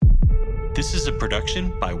This is a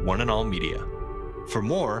production by One and All Media. For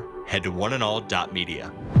more, head to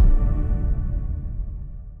oneandall.media.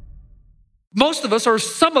 Most of us, or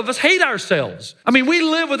some of us, hate ourselves. I mean, we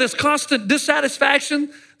live with this constant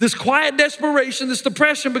dissatisfaction, this quiet desperation, this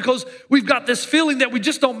depression, because we've got this feeling that we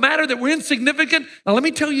just don't matter, that we're insignificant. Now, let me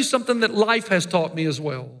tell you something that life has taught me as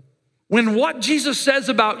well. When what Jesus says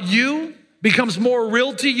about you becomes more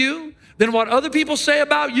real to you than what other people say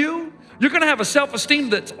about you, you're gonna have a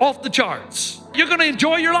self-esteem that's off the charts. You're gonna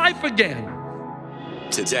enjoy your life again.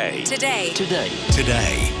 Today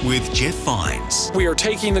with Jeff Vines, we are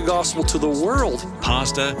taking the gospel to the world.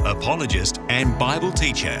 pastor, apologist, and Bible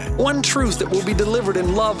teacher. One truth that will be delivered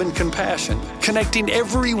in love and compassion, connecting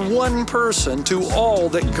every one person to all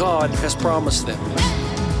that God has promised them.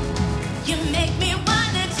 You make me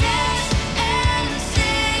wanna dance and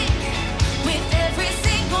sing with every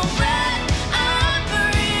single breath I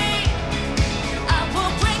breathe. I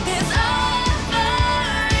will bring this offering.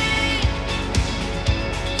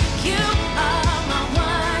 You are my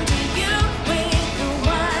wonder, you with the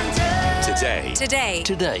wonder.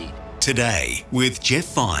 Today with Jeff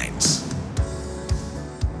Vines.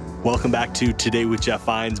 Welcome back to Today with Jeff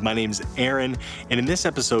Vines. My name's Aaron, and in this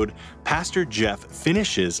episode, Pastor Jeff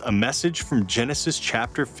finishes a message from Genesis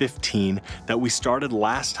chapter 15 that we started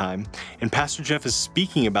last time, and Pastor Jeff is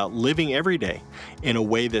speaking about living every day in a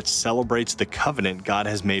way that celebrates the covenant God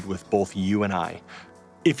has made with both you and I.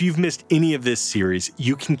 If you've missed any of this series,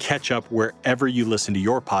 you can catch up wherever you listen to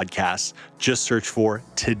your podcasts. Just search for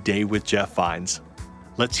Today with Jeff Vines.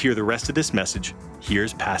 Let's hear the rest of this message.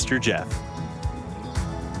 Here's Pastor Jeff.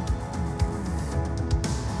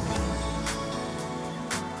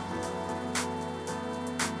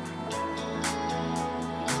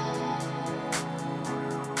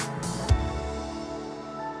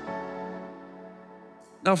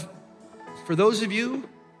 Now, for those of you,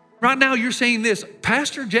 right now you're saying this,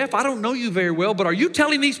 Pastor Jeff, I don't know you very well, but are you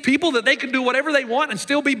telling these people that they can do whatever they want and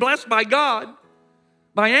still be blessed by God?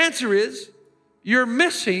 My answer is, you're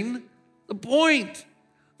missing the point.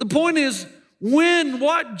 The point is, when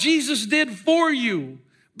what Jesus did for you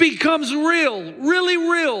becomes real, really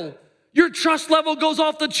real, your trust level goes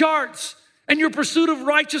off the charts and your pursuit of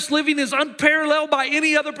righteous living is unparalleled by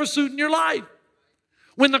any other pursuit in your life.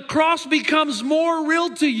 When the cross becomes more real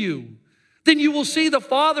to you, then you will see the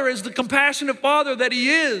Father as the compassionate Father that He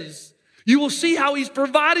is. You will see how He's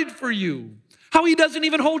provided for you, how He doesn't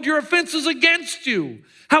even hold your offenses against you,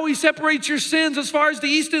 how He separates your sins as far as the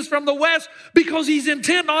east is from the west because He's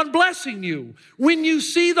intent on blessing you. When you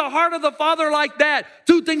see the heart of the Father like that,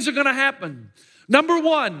 two things are gonna happen. Number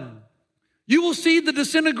one, you will see the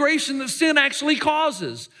disintegration that sin actually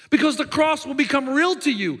causes because the cross will become real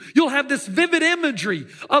to you. You'll have this vivid imagery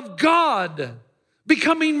of God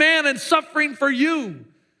becoming man and suffering for you.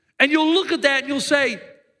 And you'll look at that and you'll say,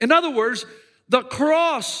 in other words, the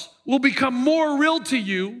cross will become more real to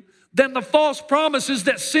you than the false promises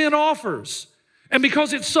that sin offers. And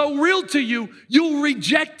because it's so real to you, you'll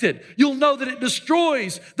reject it. You'll know that it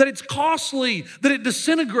destroys, that it's costly, that it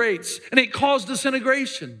disintegrates, and it caused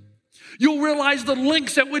disintegration. You'll realize the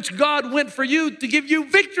lengths at which God went for you to give you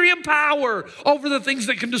victory and power over the things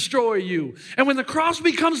that can destroy you. And when the cross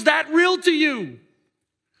becomes that real to you,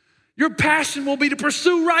 your passion will be to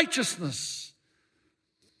pursue righteousness,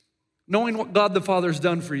 knowing what God the Father has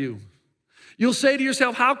done for you. You'll say to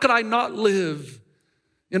yourself, how could I not live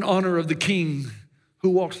in honor of the King who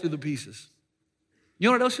walks through the pieces? You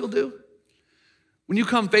know what else you'll do? When you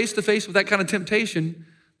come face to face with that kind of temptation,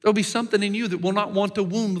 there'll be something in you that will not want to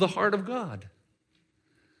wound the heart of God.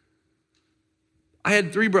 I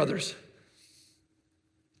had 3 brothers.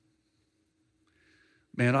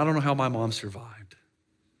 Man, I don't know how my mom survived.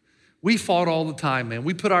 We fought all the time, man.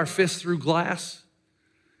 We put our fists through glass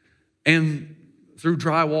and through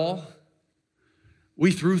drywall. We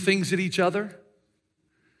threw things at each other.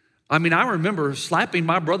 I mean, I remember slapping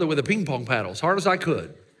my brother with a ping pong paddle as hard as I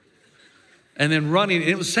could. And then running,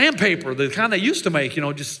 it was sandpaper, the kind they used to make,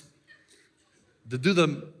 just to do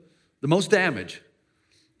the most damage.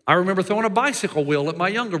 I remember throwing a bicycle wheel at my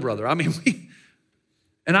younger brother. And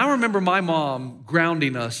I remember my mom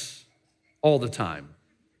grounding us all the time.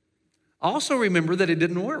 I also remember that it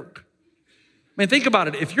didn't work. Think about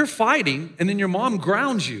it. If you're fighting and then your mom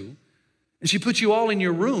grounds you and she puts you all in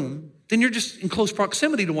your room, then you're just in close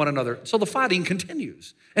proximity to one another. So the fighting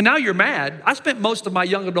continues. And now you're mad. I spent most of my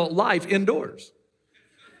young adult life indoors.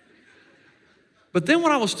 But then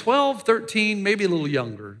when I was 12, 13, maybe a little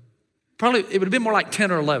younger, probably it would have been more like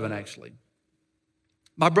 10 or 11 actually.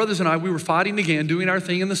 My brothers and I, we were fighting again, doing our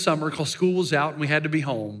thing in the summer because school was out and we had to be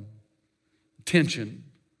home. Tension.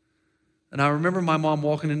 And I remember my mom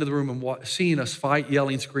walking into the room and seeing us fight,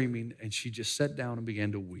 yelling, screaming, and she just sat down and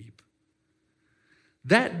began to weep.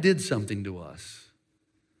 That did something to us.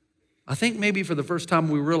 I think maybe for the first time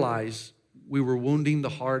we realized we were wounding the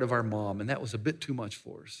heart of our mom, and that was a bit too much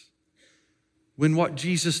for us. When what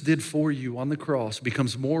Jesus did for you on the cross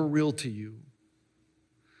becomes more real to you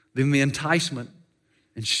than the enticement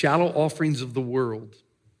and shallow offerings of the world,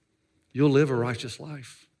 you'll live a righteous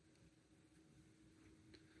life.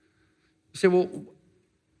 You say, well,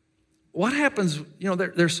 what happens,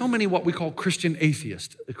 there's so many what we call Christian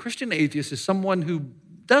atheists. A Christian atheist is someone who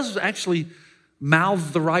does actually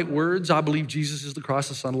mouth the right words. I believe Jesus is the Christ,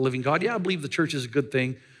 the Son of the living God. Yeah, I believe the church is a good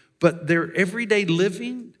thing. But their everyday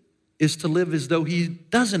living is to live as though he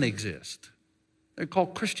doesn't exist. They're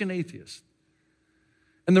called Christian atheists.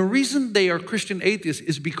 And the reason they are Christian atheists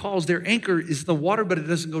is because their anchor is the water, but it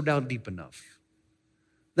doesn't go down deep enough.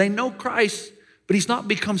 They know Christ, but he's not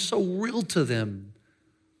become so real to them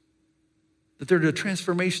that the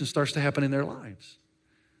transformation starts to happen in their lives.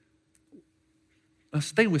 Now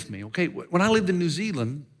stay with me, okay? When I lived in New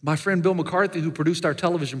Zealand, my friend Bill McCarthy, who produced our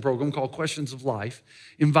television program called Questions of Life,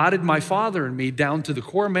 invited my father and me down to the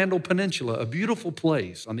Coromandel Peninsula, a beautiful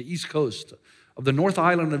place on the east coast of the North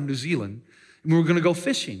Island of New Zealand, and we were gonna go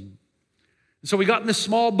fishing. And so we got in this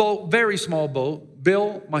small boat, very small boat,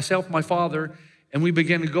 Bill, myself, my father, and we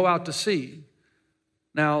began to go out to sea.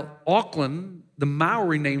 Now, Auckland, the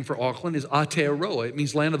Maori name for Auckland is Aotearoa. It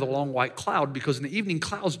means land of the long white cloud because in the evening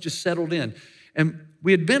clouds just settled in. And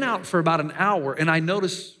we had been out for about an hour and I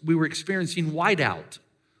noticed we were experiencing whiteout.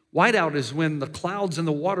 Whiteout is when the clouds and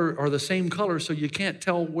the water are the same color so you can't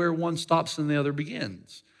tell where one stops and the other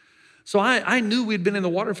begins. So I knew we'd been in the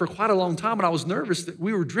water for quite a long time and I was nervous that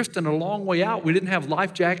we were drifting a long way out. We didn't have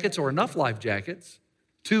life jackets or enough life jackets,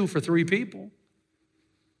 2 for 3 people.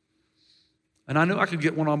 And I knew I could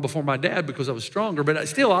get one on before my dad because I was stronger, but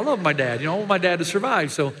still, I love my dad. I want my dad to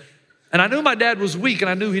survive. And I knew my dad was weak and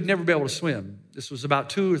I knew he'd never be able to swim. This was about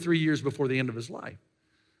 2 or 3 years before the end of his life.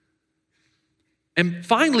 And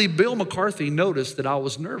finally, Bill McCarthy noticed that I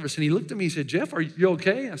was nervous and he looked at me and said, Jeff, are you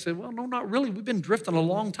okay? I said, well, no, not really. We've been drifting a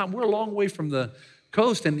long time. We're a long way from the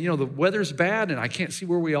coast and the weather's bad and I can't see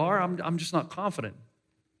where we are. I'm just not confident.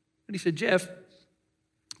 And he said, Jeff,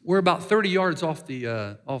 we're about 30 yards off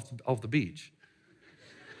the beach.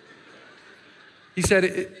 He said,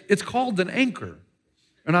 it's called an anchor.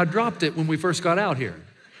 And I dropped it when we first got out here.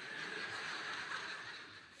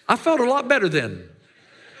 I felt a lot better then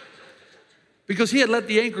because he had let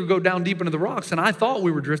the anchor go down deep into the rocks and I thought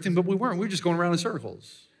we were drifting, but we weren't. We were just going around in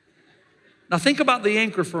circles. Now think about the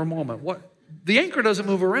anchor for a moment. The anchor doesn't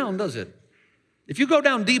move around, does it? If you go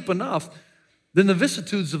down deep enough, then the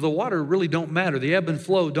vicissitudes of the water really don't matter. The ebb and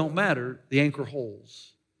flow don't matter. The anchor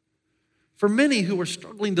holds. For many who are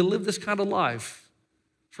struggling to live this kind of life,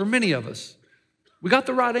 for many of us, we got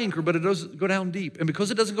the right anchor, but it doesn't go down deep. And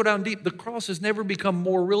because it doesn't go down deep, the cross has never become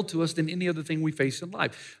more real to us than any other thing we face in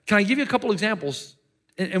life. Can I give you a couple examples?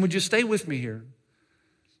 And would you stay with me here?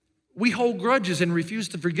 We hold grudges and refuse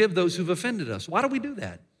to forgive those who've offended us. Why do we do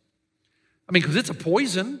that? I mean, because it's a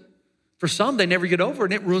poison. For some, they never get over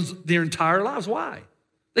it, and it ruins their entire lives. Why?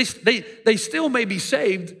 They still may be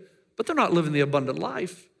saved, but they're not living the abundant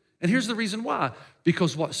life. And here's the reason why.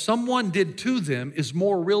 Because what someone did to them is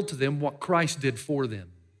more real to them what Christ did for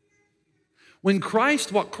them. When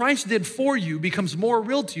what Christ did for you becomes more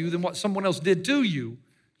real to you than what someone else did to you,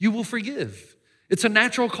 you will forgive. It's a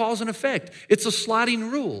natural cause and effect. It's a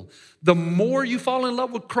sliding rule. The more you fall in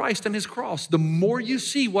love with Christ and his cross, the more you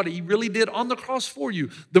see what he really did on the cross for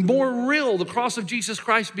you, the more real the cross of Jesus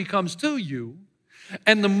Christ becomes to you,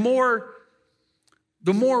 and the more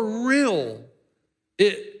real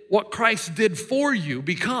what Christ did for you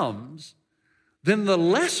becomes, then the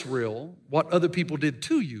less real what other people did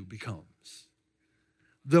to you becomes.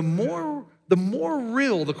 The more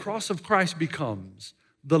real the cross of Christ becomes,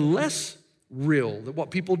 the less real that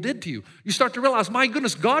what people did to you. You start to realize, my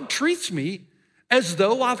goodness, God treats me as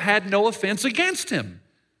though I've had no offense against him.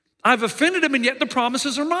 I've offended him and yet the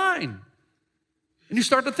promises are mine. And you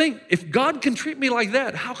start to think, if God can treat me like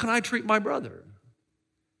that, how can I treat my brother?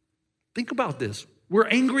 Think about this. We're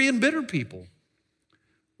angry and bitter people.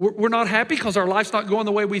 We're not happy because our life's not going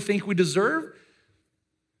the way we think we deserve.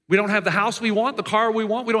 We don't have the house we want, the car we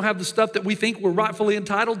want. We don't have the stuff that we think we're rightfully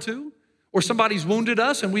entitled to. Or somebody's wounded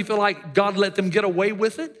us and we feel like God let them get away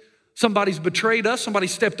with it. Somebody's betrayed us. Somebody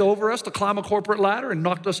stepped over us to climb a corporate ladder and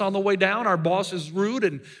knocked us on the way down. Our boss is rude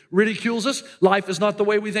and ridicules us. Life is not the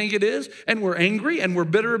way we think it is. And we're angry and we're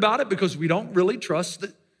bitter about it because we don't really trust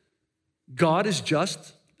that God is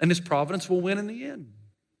just and his providence will win in the end.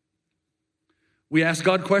 We ask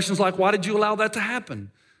God questions like, why did you allow that to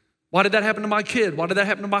happen? Why did that happen to my kid? Why did that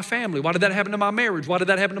happen to my family? Why did that happen to my marriage? Why did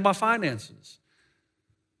that happen to my finances?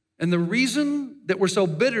 And the reason that we're so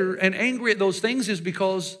bitter and angry at those things is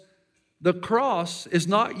because the cross is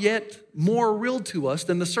not yet more real to us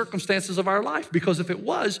than the circumstances of our life. Because if it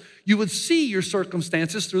was, you would see your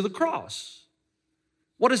circumstances through the cross.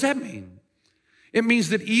 What does that mean? It means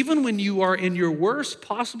that even when you are in your worst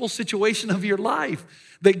possible situation of your life,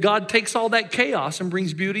 that God takes all that chaos and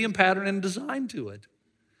brings beauty and pattern and design to it.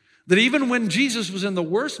 That even when Jesus was in the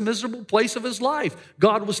worst miserable place of his life,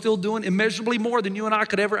 God was still doing immeasurably more than you and I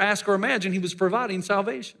could ever ask or imagine. He was providing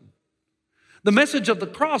salvation. The message of the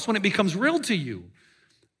cross, when it becomes real to you,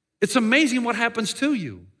 it's amazing what happens to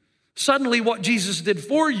you. Suddenly what Jesus did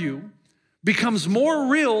for you becomes more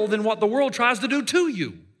real than what the world tries to do to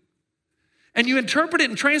you. And you interpret it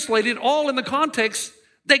and translate it all in the context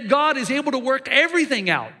that God is able to work everything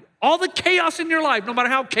out. All the chaos in your life, no matter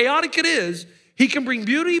how chaotic it is, he can bring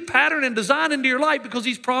beauty, pattern, and design into your life because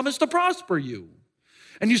he's promised to prosper you.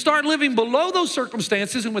 And you start living below those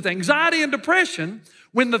circumstances and with anxiety and depression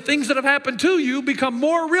when the things that have happened to you become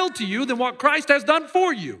more real to you than what Christ has done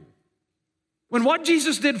for you. When what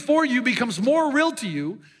Jesus did for you becomes more real to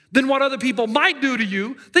you than what other people might do to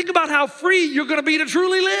you, think about how free you're gonna be to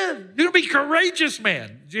truly live. You're gonna be courageous,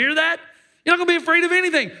 man. Did you hear that? You're not gonna be afraid of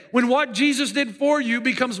anything. When what Jesus did for you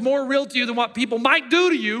becomes more real to you than what people might do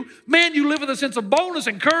to you, man, you live with a sense of boldness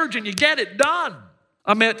and courage and you get it done.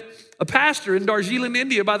 I met a pastor in Darjeeling,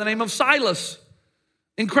 India by the name of Silas.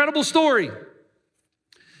 Incredible story.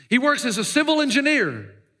 He works as a civil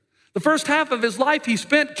engineer. The first half of his life he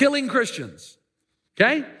spent killing Christians,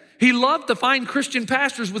 okay? He loved to find Christian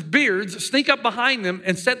pastors with beards, sneak up behind them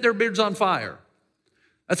and set their beards on fire.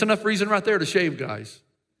 That's enough reason right there to shave, guys.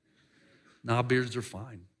 Nah, beards are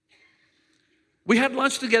fine. We had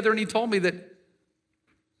lunch together and he told me that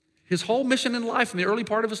his whole mission in life, in the early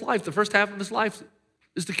part of his life, the first half of his life,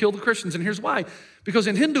 is to kill the Christians. And here's why. Because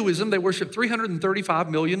in Hinduism, they worship 335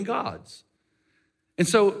 million gods. And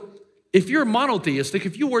so if you're monotheistic,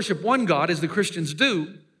 if you worship one God as the Christians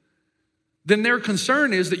do, then their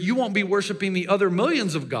concern is that you won't be worshiping the other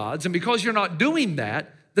millions of gods. And because you're not doing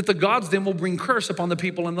that, that the gods then will bring curse upon the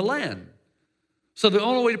people in the land. So the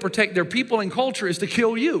only way to protect their people and culture is to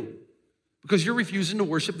kill you because you're refusing to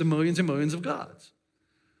worship the millions and millions of gods.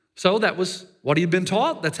 So that was what he had been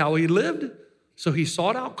taught. That's how he lived. So he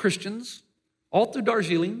sought out Christians all through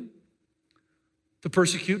Darjeeling to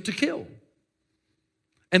persecute, to kill.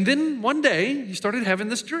 And then one day he started having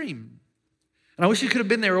this dream. And I wish he could have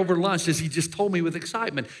been there over lunch as he just told me with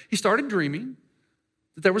excitement. He started dreaming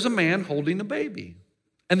that there was a man holding a baby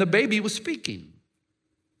and the baby was speaking.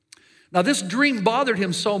 Now this dream bothered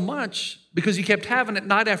him so much because he kept having it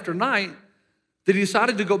night after night that he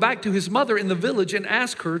decided to go back to his mother in the village and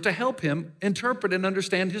ask her to help him interpret and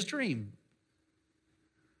understand his dream.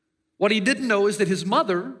 What he didn't know is that his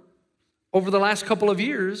mother, over the last couple of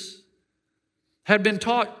years, had been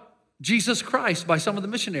taught Jesus Christ by some of the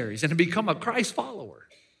missionaries and had become a Christ follower.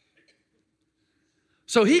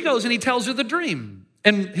 So he goes and he tells her the dream.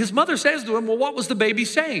 And his mother says to him, well, what was the baby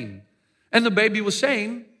saying? And the baby was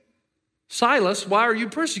saying, Silas, why are you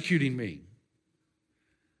persecuting me?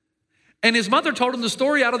 And his mother told him the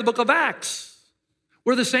story out of the book of Acts,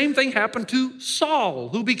 where the same thing happened to Saul,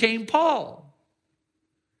 who became Paul.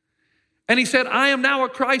 And he said, I am now a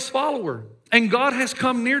Christ follower, and God has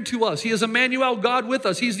come near to us. He is Emmanuel, God with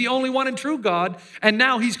us. He's the only one and true God, and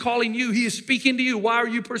now he's calling you. He is speaking to you. Why are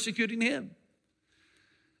you persecuting him?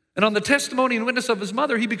 And on the testimony and witness of his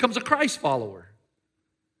mother, he becomes a Christ follower.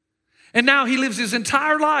 And now he lives his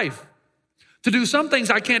entire life to do some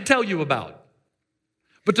things I can't tell you about,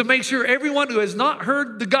 but to make sure everyone who has not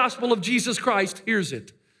heard the gospel of Jesus Christ hears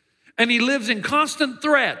it. And he lives in constant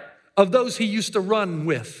threat of those he used to run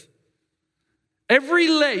with.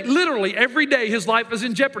 Literally every day, his life is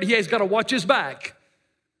in jeopardy. He's got to watch his back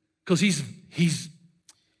because he's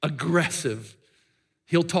aggressive.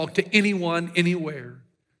 He'll talk to anyone, anywhere.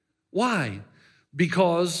 Why?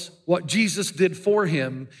 Because what Jesus did for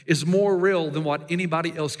him is more real than what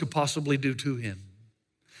anybody else could possibly do to him.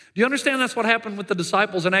 Do you understand that's what happened with the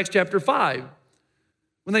disciples in Acts chapter 5?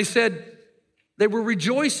 When they said they were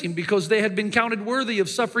rejoicing because they had been counted worthy of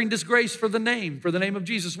suffering disgrace for the name of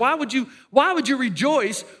Jesus. Why would you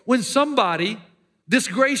rejoice when somebody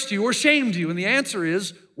disgraced you or shamed you? And the answer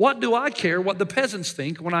is, what do I care what the peasants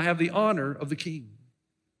think when I have the honor of the king?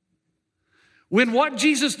 When what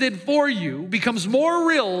Jesus did for you becomes more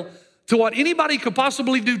real to what anybody could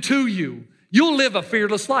possibly do to you, you'll live a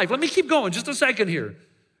fearless life. Let me keep going just a second here.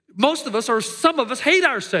 Most of us, or some of us, hate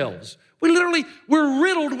ourselves. We're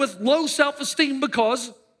riddled with low self-esteem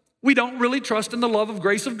because we don't really trust in the love of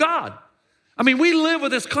grace of God. I mean, we live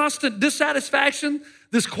with this constant dissatisfaction,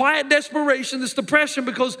 this quiet desperation, this depression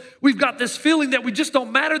because we've got this feeling that we just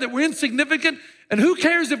don't matter, that we're insignificant, and who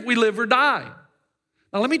cares if we live or die?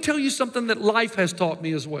 Now, let me tell you something that life has taught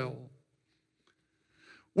me as well.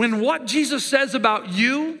 When what Jesus says about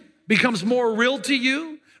you becomes more real to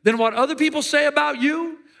you than what other people say about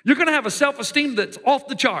you, you're gonna have a self-esteem that's off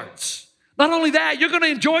the charts. Not only that, you're gonna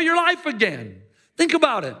enjoy your life again. Think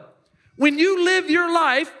about it. When you live your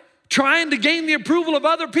life trying to gain the approval of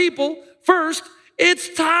other people, first,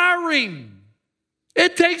 it's tiring.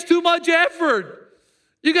 It takes too much effort.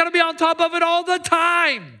 You gotta be on top of it all the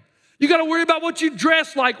time. You gotta worry about what you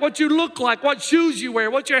dress like, what you look like, what shoes you wear,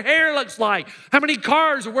 what your hair looks like, how many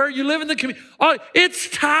cars or where you live in the community. Oh, it's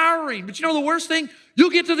tiring. But you know the worst thing? You'll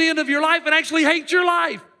get to the end of your life and actually hate your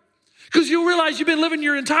life because you realize you've been living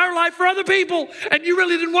your entire life for other people and you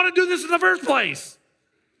really didn't want to do this in the first place.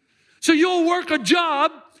 So you'll work a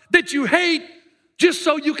job that you hate just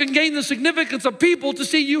so you can gain the significance of people to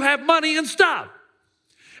see you have money and stuff.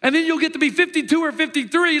 And then you'll get to be 52 or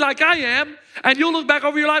 53 like I am, and you'll look back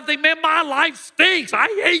over your life and think, man, my life stinks. I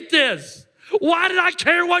hate this. Why did I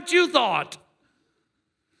care what you thought?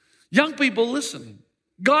 Young people, listen.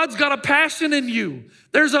 God's got a passion in you.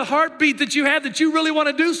 There's a heartbeat that you have that you really want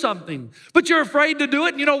to do something, but you're afraid to do it.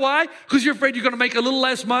 And you know why? Because you're afraid you're going to make a little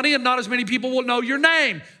less money and not as many people will know your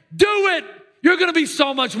name. Do it. You're going to be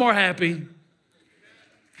so much more happy.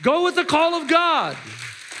 Go with the call of God.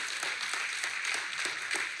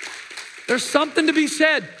 There's something to be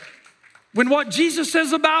said when what Jesus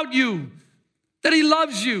says about you, that he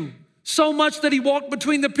loves you so much that he walked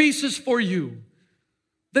between the pieces for you,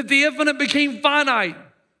 that the infinite became finite,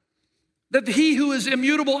 that he who is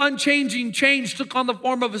immutable, unchanging, changed, took on the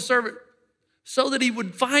form of a servant so that he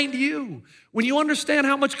would find you. When you understand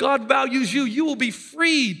how much God values you, you will be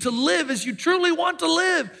free to live as you truly want to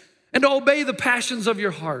live and to obey the passions of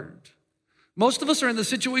your heart. Most of us are in the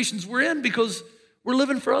situations we're in because we're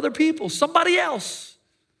living for other people, somebody else,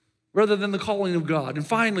 rather than the calling of God. And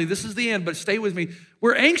finally, this is the end, but stay with me.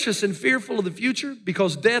 We're anxious and fearful of the future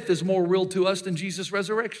because death is more real to us than Jesus'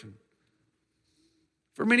 resurrection.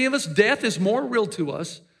 For many of us, death is more real to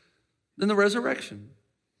us than the resurrection.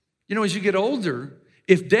 You know, as you get older,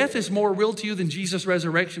 if death is more real to you than Jesus'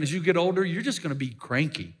 resurrection, as you get older, you're just gonna be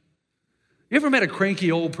cranky. You ever met a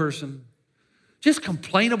cranky old person? Just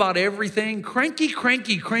complain about everything. Cranky.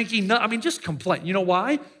 I mean, just complain. You know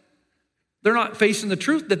why? They're not facing the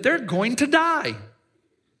truth that they're going to die.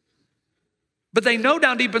 But they know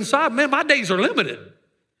down deep inside, man, my days are limited.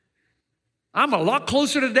 I'm a lot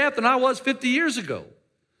closer to death than I was 50 years ago.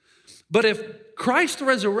 But if Christ's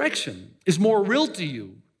resurrection is more real to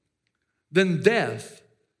you than death,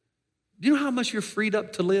 do you know how much you're freed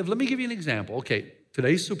up to live? Let me give you an example. Okay,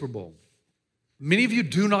 today's Super Bowl. Many of you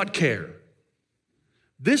do not care.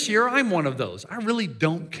 This year, I'm one of those. I really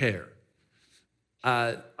don't care.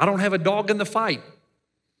 I don't have a dog in the fight.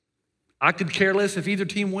 I could care less if either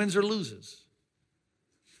team wins or loses.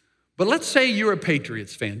 But let's say you're a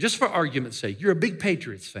Patriots fan, just for argument's sake. You're a big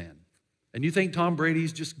Patriots fan, and you think Tom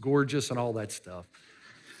Brady's just gorgeous and all that stuff.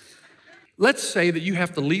 Let's say that you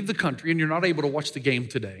have to leave the country and you're not able to watch the game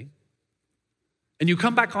today. And you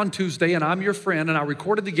come back on Tuesday, and I'm your friend, and I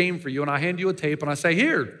recorded the game for you, and I hand you a tape, and I say,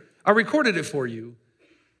 here, I recorded it for you.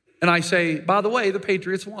 And I say, by the way, the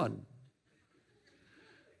Patriots won.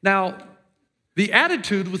 Now, the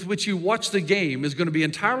attitude with which you watch the game is going to be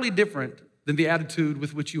entirely different than the attitude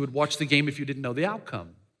with which you would watch the game if you didn't know the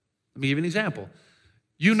outcome. Let me give you an example.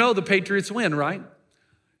 You know the Patriots win, right?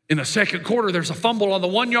 In the second quarter, there's a fumble on the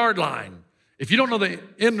 1 yard line. If you don't know the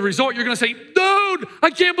end result, you're going to say, dude,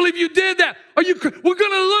 I can't believe you did that. We're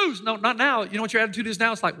going to lose. No, not now. You know what your attitude is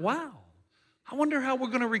now? It's like, wow, I wonder how we're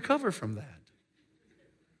going to recover from that.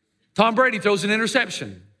 Tom Brady throws an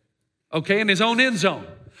interception, okay, in his own end zone.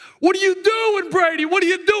 What are you doing, Brady? What are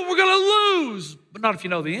you doing? We're going to lose. But not if you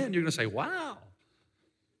know the end. You're going to say, wow.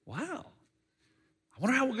 I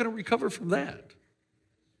wonder how we're going to recover from that.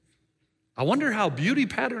 I wonder how beauty,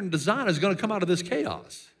 pattern, and design is going to come out of this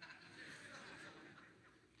chaos.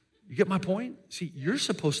 You get my point? See, you're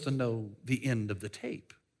supposed to know the end of the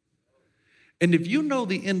tape. And if you know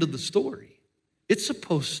the end of the story, it's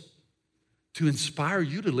supposed to inspire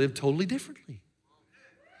you to live totally differently.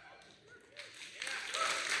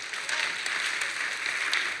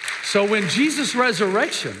 So when Jesus'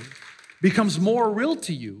 resurrection becomes more real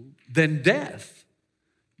to you than death,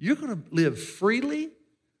 you're going to live freely.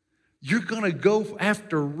 You're going to go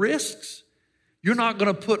after risks. You're not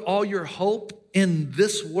going to put all your hope in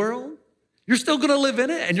this world. You're still gonna live in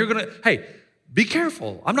it, and you're gonna, hey, be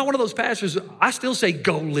careful. I'm not one of those pastors. I still say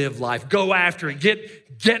go live life, go after it,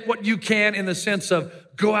 get what you can in the sense of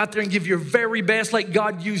go out there and give your very best, let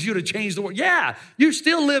God use you to change the world. Yeah, you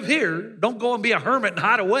still live here. Don't go and be a hermit and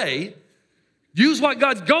hide away. Use what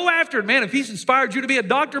God's, go after it, man. If he's inspired you to be a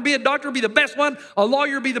doctor, be the best one. A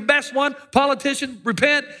lawyer, be the best one. Politician,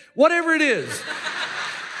 repent. Whatever it is.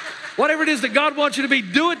 Whatever it is that God wants you to be,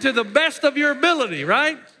 do it to the best of your ability,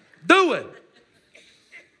 right? Do it.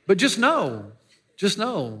 But just know,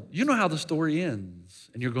 you know how the story ends,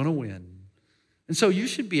 and you're gonna win. And so you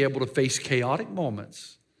should be able to face chaotic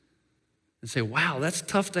moments and say, wow, that's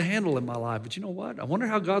tough to handle in my life. But you know what? I wonder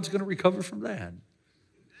how God's gonna recover from that.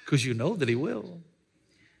 Because you know that he will.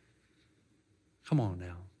 Come on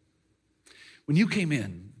now. When you came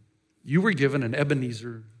in, you were given an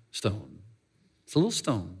Ebenezer stone. It's a little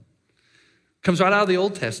stone. Comes right out of the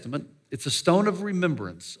Old Testament. It's a stone of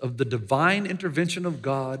remembrance of the divine intervention of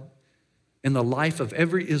God in the life of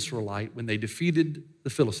every Israelite when they defeated the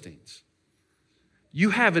Philistines. You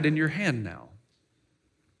have it in your hand now.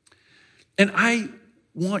 And I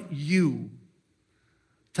want you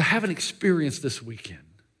to have an experience this weekend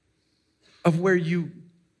of where you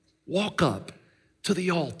walk up to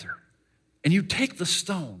the altar and you take the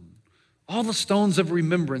stone, all the stones of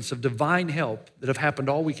remembrance of divine help that have happened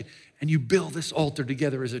all weekend, and you build this altar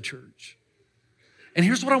together as a church. And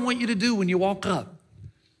here's what I want you to do when you walk up.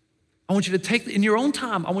 I want you to take, in your own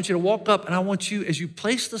time, I want you to walk up, and I want you, as you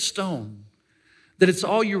place the stone, that it's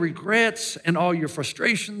all your regrets and all your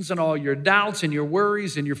frustrations and all your doubts and your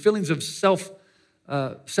worries and your feelings of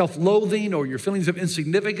self-loathing or your feelings of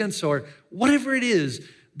insignificance or whatever it is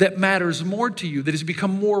that matters more to you, that has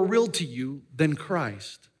become more real to you than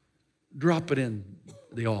Christ. Drop it in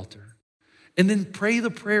the altar. And then pray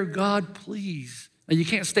the prayer, God, please. Now, you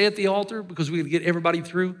can't stay at the altar because we got to get everybody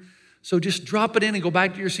through. So just drop it in and go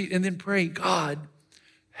back to your seat and then pray, God,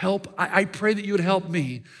 help. I pray that you would help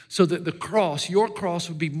me so that the cross, your cross,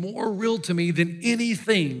 would be more real to me than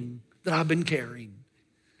anything that I've been carrying.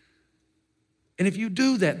 And if you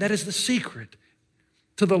do that, that is the secret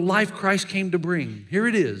to the life Christ came to bring. Here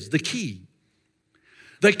it is, the key.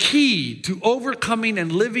 The key to overcoming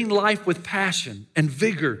and living life with passion and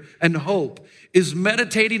vigor and hope is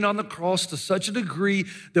meditating on the cross to such a degree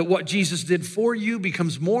that what Jesus did for you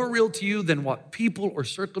becomes more real to you than what people or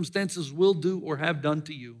circumstances will do or have done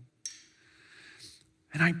to you.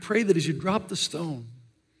 And I pray that as you drop the stone,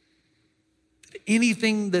 that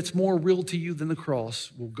anything that's more real to you than the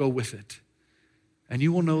cross will go with it. And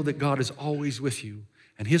you will know that God is always with you.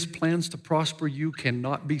 And his plans to prosper you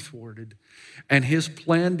cannot be thwarted. And his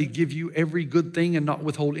plan to give you every good thing and not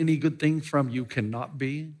withhold any good thing from you cannot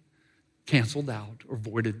be canceled out or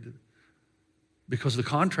voided. Because the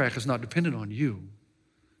contract is not dependent on you.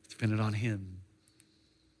 It's dependent on him.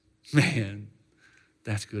 Man,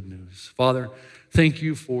 that's good news. Father, thank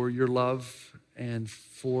you for your love and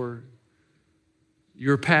for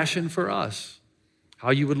your passion for us.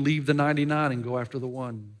 How you would leave the 99 and go after the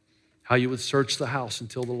one. How you would search the house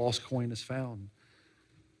until the lost coin is found.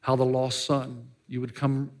 How the lost son, you would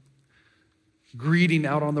come greeting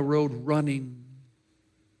out on the road, running,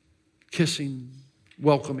 kissing,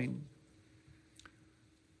 welcoming.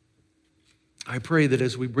 I pray that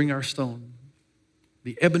as we bring our stone,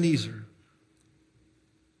 the Ebenezer,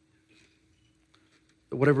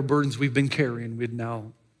 that whatever burdens we've been carrying, we'd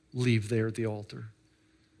now leave there at the altar.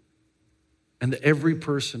 And that every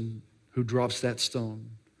person who drops that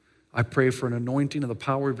stone, I pray for an anointing of the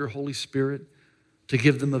power of your Holy Spirit to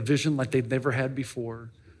give them a vision like they've never had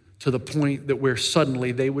before, to the point that where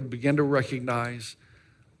suddenly they would begin to recognize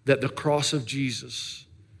that the cross of Jesus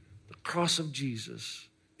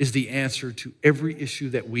is the answer to every issue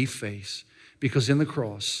that we face. Because in the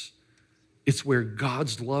cross, it's where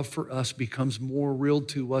God's love for us becomes more real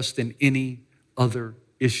to us than any other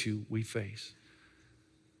issue we face.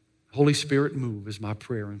 Holy Spirit, move is my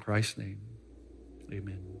prayer in Christ's name.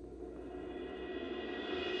 Amen.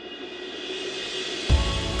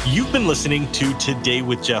 You've been listening to Today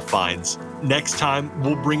with Jeff Vines. Next time,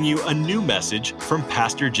 we'll bring you a new message from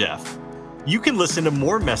Pastor Jeff. You can listen to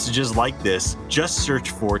more messages like this. Just search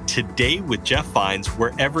for Today with Jeff Vines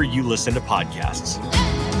wherever you listen to podcasts.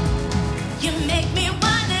 You make me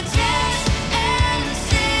wanna dance and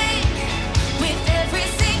sing with every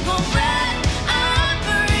single breath I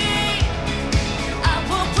breathe. I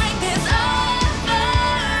will bring this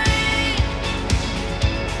offering.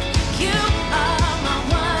 You are my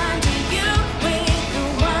wonder, you with the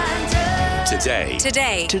wonder.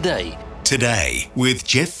 Today with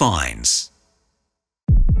Jeff Vines.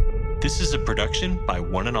 This is a production by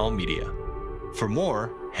One and All Media. For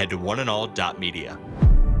more, head to oneandall.media.